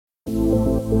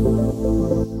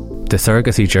The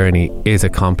surrogacy journey is a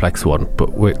complex one,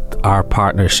 but with our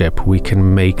partnership, we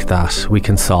can make that, we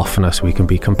can soften it, we can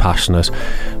be compassionate,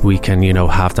 we can,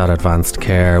 have that advanced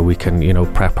care, we can,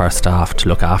 prep our staff to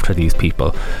look after these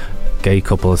people, gay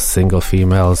couples, single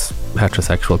females,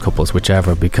 heterosexual couples,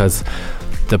 whichever, because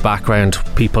the background,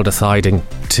 people deciding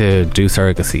to do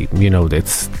surrogacy,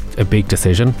 it's a big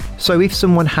decision. So if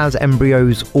someone has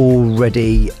embryos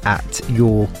already at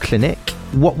your clinic,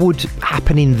 what would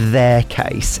happen in their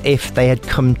case if they had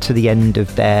come to the end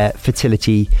of their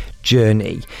fertility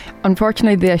journey?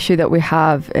 Unfortunately, the issue that we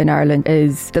have in Ireland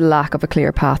is the lack of a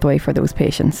clear pathway for those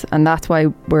patients, and that's why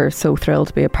we're so thrilled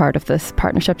to be a part of this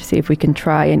partnership to see if we can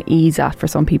try and ease that for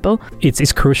some people.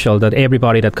 It's crucial that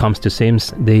everybody that comes to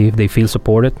SIMS, they feel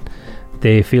supported.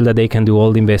 They feel that they can do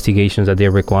all the investigations that they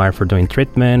require for doing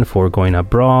treatment, for going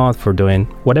abroad, for doing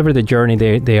whatever the journey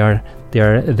they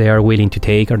are willing to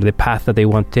take, or the path that they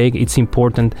want to take. It's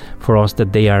important for us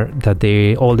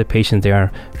that all the patients, they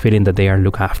are feeling that they are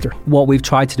looked after. What we've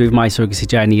tried to do with My Surrogacy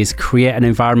Journey is create an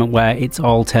environment where it's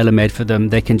all tailor-made for them.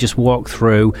 They can just walk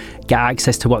through, get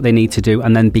access to what they need to do,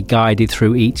 and then be guided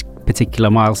through each particular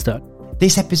milestone.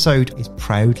 This episode is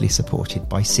proudly supported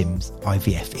by SIMS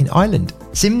IVF in Ireland.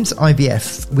 SIMS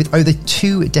IVF, with over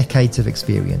 2 decades of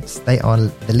experience, they are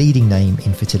the leading name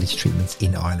in fertility treatments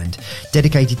in Ireland,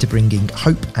 dedicated to bringing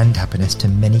hope and happiness to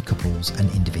many couples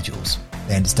and individuals.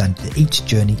 They understand that each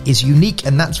journey is unique,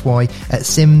 and that's why at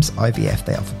SIMS IVF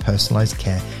they offer personalised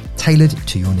care tailored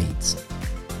to your needs.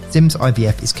 SIMS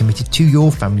IVF is committed to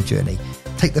your family journey.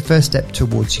 Take the first step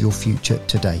towards your future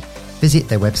today. Visit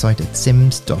their website at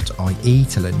sims.ie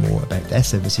to learn more about their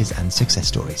services and success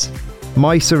stories.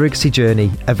 My Surrogacy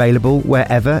Journey, available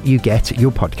wherever you get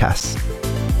your podcasts.